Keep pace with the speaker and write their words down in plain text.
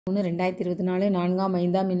2024 4ஆம்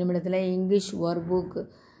 5ஆம் நிமிடத்தில் English workbook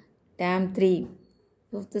term 3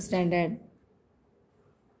 5th standard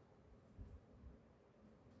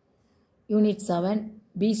unit 7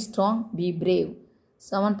 be strong be brave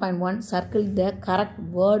 7.1 circle the correct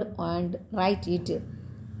word and write it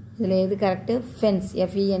இதில் எது correct fence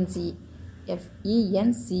FENCE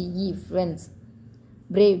fence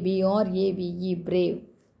brave BRAVE brave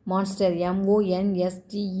monster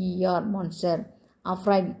MONSTER monster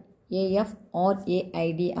afraid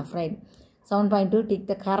AFRAID afraid 7.2 tick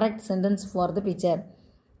the correct sentence for the picture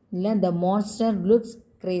the monster looks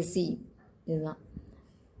crazy இதுதான்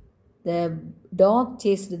the dog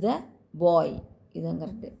chased the boy இதுதான்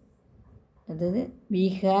correct அடுத்தது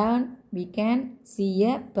we can see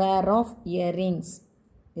a pair of earrings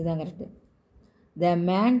இதுதான் correct the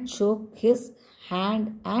man shook his hand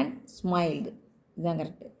and smiled இதுதான்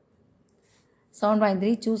correct 7.3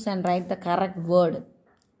 choose and write the correct word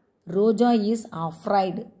Roja is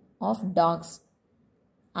afraid of dogs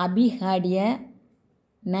Abhi had a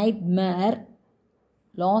nightmare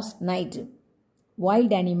last night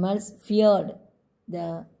wild animals feared the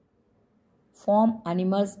farm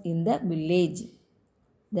animals in the village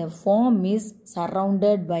the farm is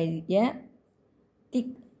surrounded by a thick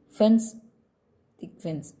fence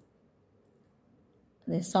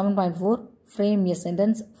the 7.4 frame a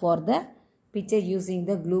sentence for the picture using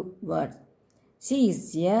the glue word. She is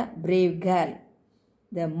a brave girl.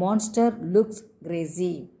 The monster looks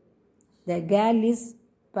crazy. The girl is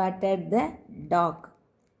patted the dog.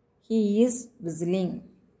 He is whistling.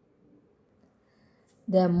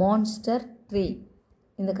 The monster tree.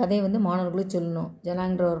 இந்த கதையை வந்து மாணவர்களுக்கு சொல்லணும்.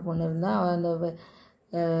 ஜனாங்கிற ஒரு பொண்ணு இருந்தால் அந்த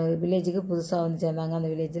வில்லேஜுக்கு புதுசாக வந்து சேர்ந்தாங்க.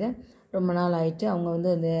 அந்த வில்லேஜில் ரொம்ப நாள் ஆகிட்டு அவங்க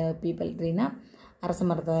வந்து அந்த பீப்பிள் ட்ரீனா அரச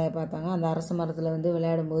மரத்தை பார்த்தாங்க. அந்த அரச மரத்தில் வந்து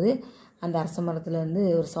விளையாடும்போது அந்த அரச மரத்தில் வந்து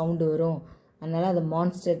ஒரு சவுண்டு வரும். அதனால் அது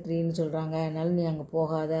மான்ஸ்டர் ட்ரீன்னு சொல்கிறாங்க. அதனால் நீ அங்கே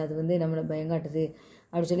போகாத, அது வந்து நம்மளை பயங்காட்டுது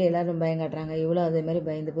அப்படி சொல்லி எல்லோரும் பயங்காட்டுறாங்க. இவ்வளோ அதே மாதிரி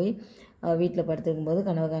பயந்து போய் வீட்டில் படுத்துருக்கும்போது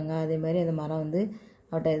கனவுக்காங்க அதே மாதிரி அந்த மரம் வந்து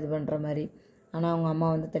அவட்ட இது பண்ணுற மாதிரி. ஆனால் அவங்க அம்மா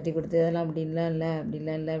வந்து தட்டி கொடுத்து இதெல்லாம் அப்படின்லாம்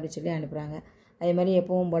இல்லை அப்படி சொல்லி அனுப்புகிறாங்க. அதே மாதிரி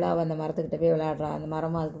எப்பவும் போல் அவள் அந்த மரத்துக்கிட்ட போய் விளையாடுறா. அந்த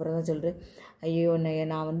மரமும் அதுக்கப்புறம் தான் சொல்லிட்டு ஐயோ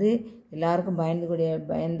நான் வந்து எல்லாருக்கும்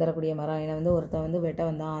பயந்தரக்கூடிய மரம், என்னை வந்து ஒருத்தன் வந்து வெட்ட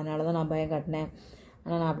வந்தான், அதனால தான் நான் பயம் காட்டினேன்.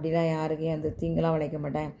 ஆனால் நான் அப்படிலாம் யாருக்கும் அந்த தீங்கெல்லாம் விளைக்க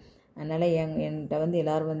மாட்டேன். அதனால் என்கிட்ட வந்து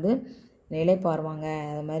எல்லோரும் வந்து நிலைப்பாருவாங்க,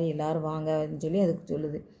 அது மாதிரி எல்லோரும் வாங்க அப்படின்னு சொல்லி அதுக்கு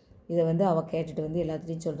சொல்லுது. இதை வந்து அவள் கேட்டுட்டு வந்து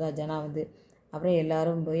எல்லாத்துலேயும் சொல்கிறா ஜனா வந்து. அப்புறம்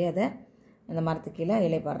எல்லோரும் போய் அதை அந்த மரத்துக்கு கீழே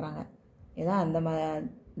இலைப்பாடுறாங்க. இதான்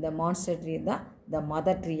இந்த மான்ஸ்டர் ட்ரீ தான் இந்த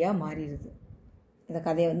மதர் ட்ரீயாக மாறிடுது. இந்த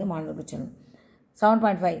கதையை வந்து மாணவர்களுக்கு சொல்லணும்.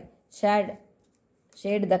 7.5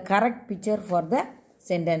 shade the correct picture for the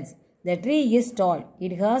sentence. The tree is tall.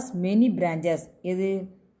 It has many branches. இது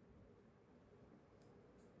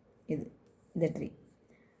the tree.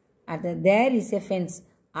 There is a fence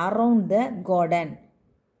around the garden.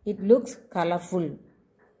 It looks colorful.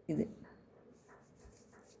 இது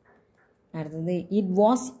அடுத்தது it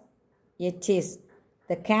was a chase.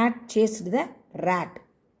 The cat chased the rat.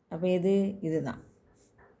 அப்போ இதுதான்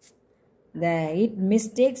it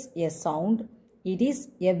mistakes a sound. It is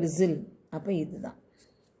a whistle. அப்போ இதுதான்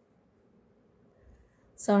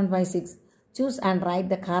 7.6 choose and write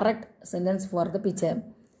the correct sentence for the picture.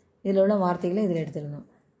 இதில் உள்ள வார்த்தைகளை இதில் எடுத்துக்கணும்.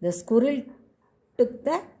 The squirrel took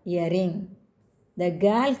the earring. The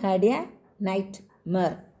girl had a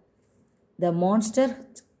nightmare. The monster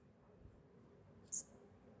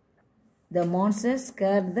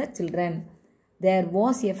scared the children. There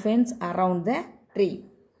was a fence around the tree.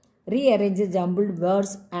 Rearrange jumbled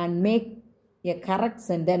words and make a correct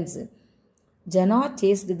sentence. Jana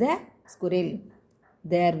chased the squirrel.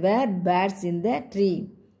 There were birds in the tree.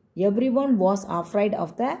 Everyone was afraid of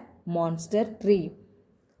the monster tree.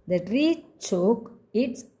 The tree shook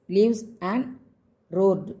its leaves and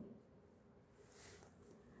roared.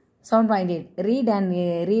 7.8 read and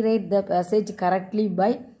rewrite the passage correctly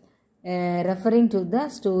by referring to the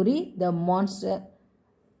story The Monster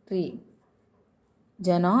Tree.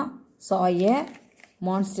 Jana saw a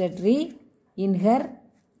monster tree in her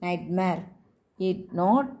nightmare. It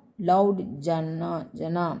not loved Janu.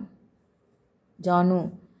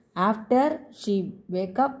 After she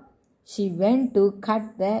woke up, she went to cut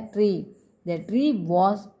the tree. The tree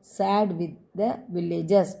was sad with the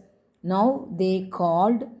villagers. Now they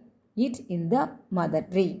called it in the mother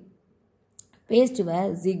tree. Paste your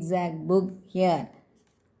zigzag book here.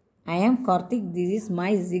 I am Karthik. This is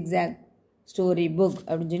my zigzag story book.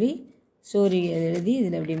 அப்படின்னு சொல்லி story எழுதி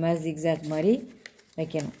இதில் இப்படி மாதிரி zigzag மாதிரி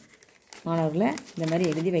வைக்கணும். மாணவர்களை இந்த மாதிரி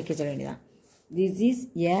எழுதி வைக்க சொல்ல வேண்டியதான். This is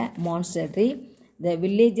a monster tree. The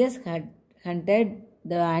villagers had hunted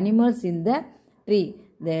the animals in the tree.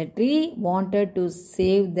 The tree wanted to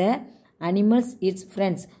save the animals, its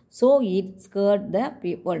friends, so it scared the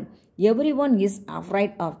people. Everyone is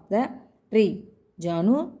afraid of the tree.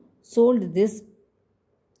 Janu sold this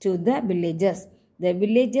to the villagers. The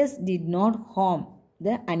villagers did not harm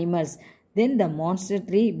the animals. Then the monster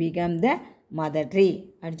tree became the mother tree.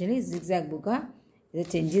 Actually, zigzag book இதை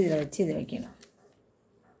செஞ்சு இதில் வச்சு இதை வைக்கணும்.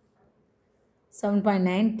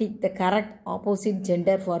 7.9 Tick the correct opposite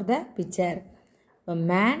gender for the picture. A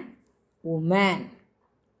man, woman.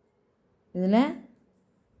 இதில்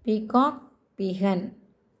peacock, peahen.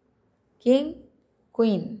 King,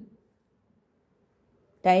 queen.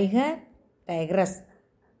 Tiger, tigress.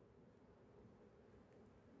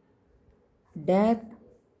 Duck,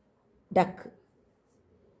 duck.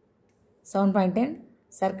 7.10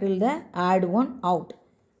 Circle the odd one out.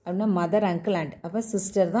 அப்படின்னா mother uncle and அப்போ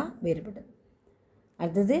sister தான் வேறுபட்டது.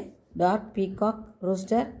 அடுத்தது டார்க் பீகாக்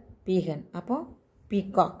ரூஸ்டர் பீகன் அப்போ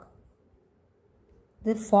peacock.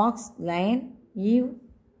 இது Fox line eve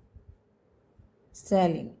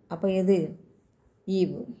Stalin அப்போ எது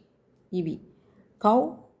ஈவு ஈவி. கவ்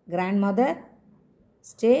கிராண்ட் மதர்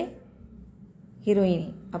ஸ்டே ஹீரோயினி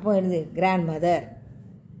அப்போ என்னது grand mother.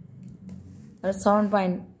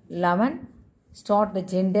 7.11 Start the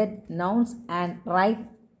gendered nouns and write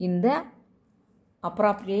in the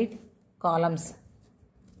appropriate columns.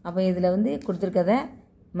 அப்போ இதில் வந்து கொடுத்துருக்கத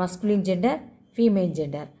மஸ்குலின் ஜெண்டர் ஃபீமேல்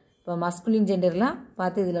ஜெண்டர். இப்போ மஸ்குலின் ஜெண்டர்லாம்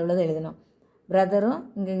பார்த்து இதில் உள்ளதை எழுதணும். பிரதரும்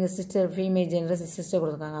இங்கே சிஸ்டர் ஃபீமேல் ஜெண்டர் சிஸ்டர்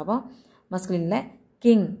கொடுத்துருக்காங்க. அப்போ மஸ்குலினில்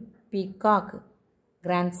கிங் பீகாக்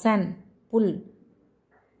கிராண்ட்சன் புல்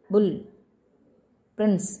புல்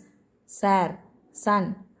பிரின்ஸ் சார்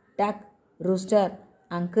சன் டக் ரூஸ்டர்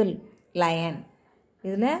அங்கிள் லயன்.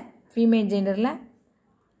 இதில் female ஜெண்டரில்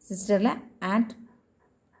சிஸ்டரில் and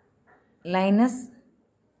லைனஸ்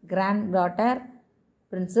grand daughter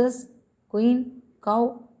princess queen gov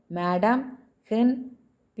madam Hen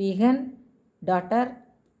beacon daughter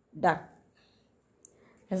duck.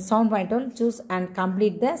 7.12 Choose and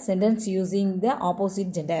complete the sentence using the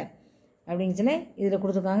opposite gender. அப்படிங்க சொல்லி இதில்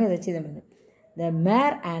கொடுத்துருக்காங்க. இதை வச்சு இதை the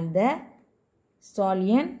mare and the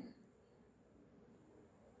stallion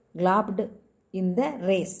galloped in the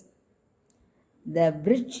race. The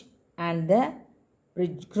bridge and the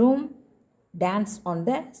bridegroom danced on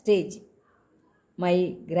the stage. My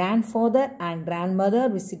grandfather and grandmother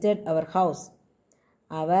visited our house.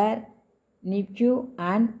 Our nephew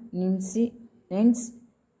and niece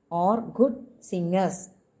are good singers.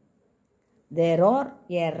 There are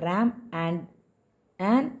a ram and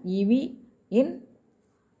an ewe in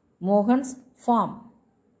Mohan's farm.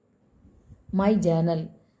 My journal.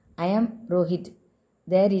 I am Rohit.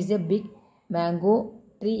 There is a big mango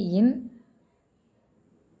tree in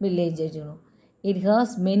village. It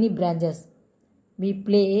has many branches. We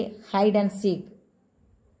play hide and seek,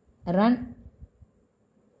 run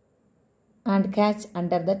and catch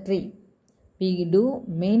under the tree. We do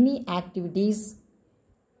many activities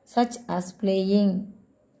such as playing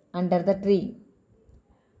under the tree.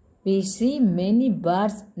 We see many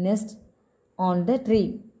birds nest on the tree.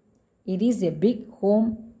 It is a big home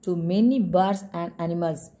to many birds and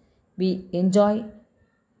animals. We enjoy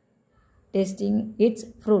tasting its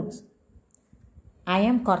fruits. I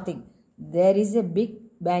am Karthik. There is a big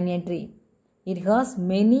banyan tree. It has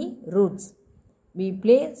many roots. We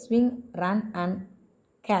play, swing, run and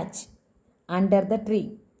catch under the tree.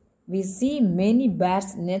 We see many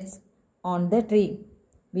birds nests on the tree.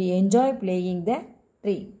 We enjoy playing the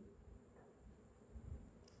tree.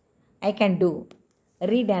 I can do.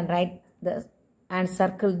 Read and write the and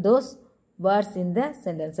circle those words in the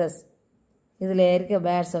sentences. இதில் இருக்க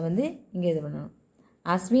வேர்ஸை வந்து இங்கே இது பண்ணணும்.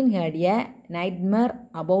 Ashwin had a nightmare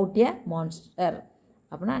about a monster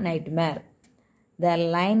அப்படின்னா nightmare.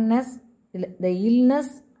 The illness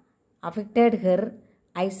affected her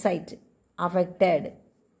eyesight. Affected.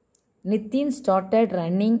 Nitin started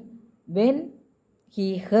running when he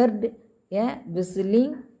heard a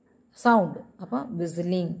whistling sound. அப்போ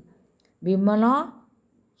whistling. Vimala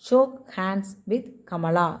shook hands with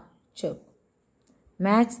Kamala. Shook.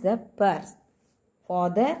 Match the pairs.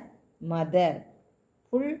 Father, mother.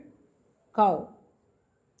 Full cow.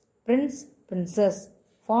 Prince, princess.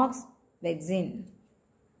 Fox, vexin.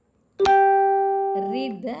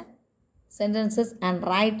 Read the sentences and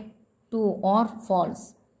write true or false.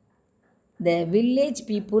 The village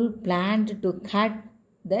people planned to cut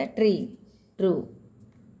the tree. True.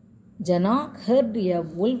 Jana heard a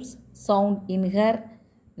wolf's sound in her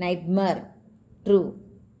nightmare. True.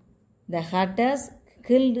 The hunters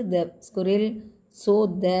killed the squirrel so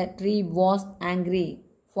the tree was angry.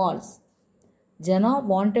 False. Jana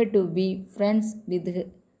wanted to be friends with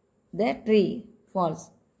the tree. False.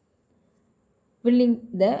 filling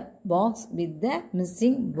the box with the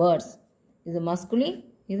missing words. இது masculine,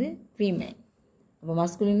 இது female. அப்போ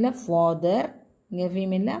masculineல father, இங்கே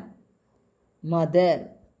femaleல mother.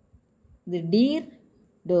 இது deer,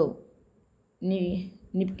 dove.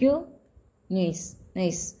 Nephew, nice.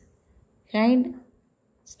 Hind,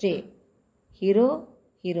 stay. Hero,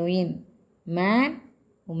 heroine. Man,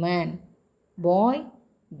 woman. Boy,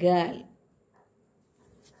 girl.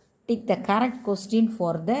 Tick the correct question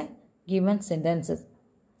for the given sentences.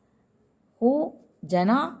 Who,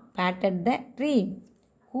 Jana, patted the tree?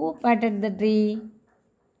 Who patted the tree?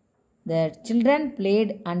 The children played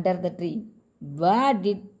under the tree. Where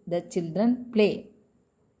did the children play?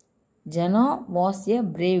 Jana was a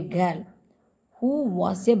brave girl. Who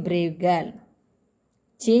was a brave girl?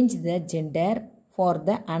 Change the gender for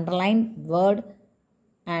the underlined word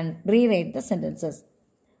and rewrite the sentences.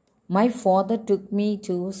 My father took me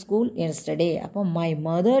to school yesterday. Appo my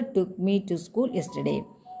mother took me to school yesterday.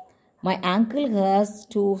 My uncle has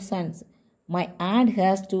 2 sons. My aunt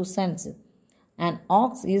has 2 sons. An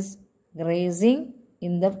ox is grazing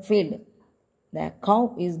in the field. The cow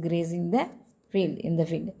is grazing in the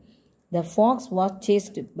field. The fox was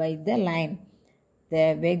chased by the lion. The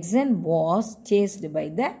vixen was chased by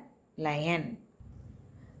the lion.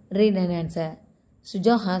 Read and answer.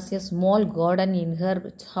 Suja has a small garden in her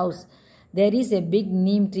house. There is a big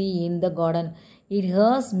neem tree in the garden. It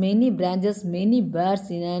has many branches, many birds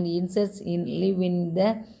and insects live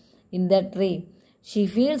in the tree. She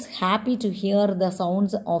feels happy to hear the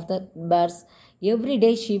sounds of the birds. Every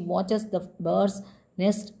day she watches the birds'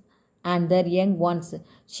 nest and their young ones.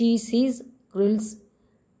 She sees squirrels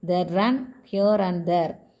that run here and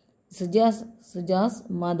there. Suja's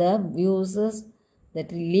mother uses the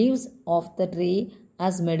leaves of the tree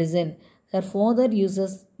as medicine. Her father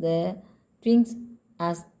uses the twigs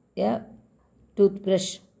as a toothbrush.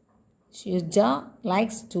 Suja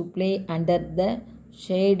likes to play under the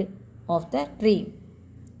shade of the tree.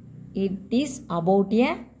 It is about a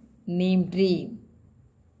neem tree.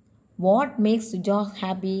 What makes Suja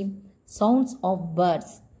happy? Sounds of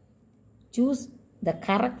birds. Choose the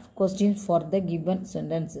correct question for the given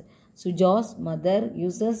sentence. Suja's mother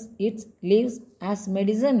uses its leaves as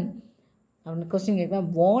medicine. Question: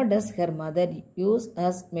 what does her mother use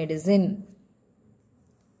as medicine?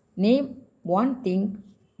 Name one thing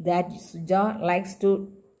that Suja likes to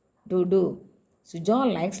do. Suja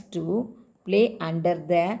likes to play under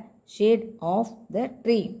the shade of the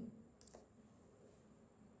tree.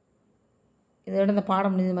 இதோட இந்த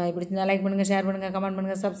பாடம் முடிஞ்ச மாதிரி பிடிச்சிருந்தா like பண்ணுங்கள், share பண்ணுங்கள், comment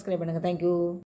பண்ணுங்கள், subscribe பண்ணுங்கள். தேங்க்யூ.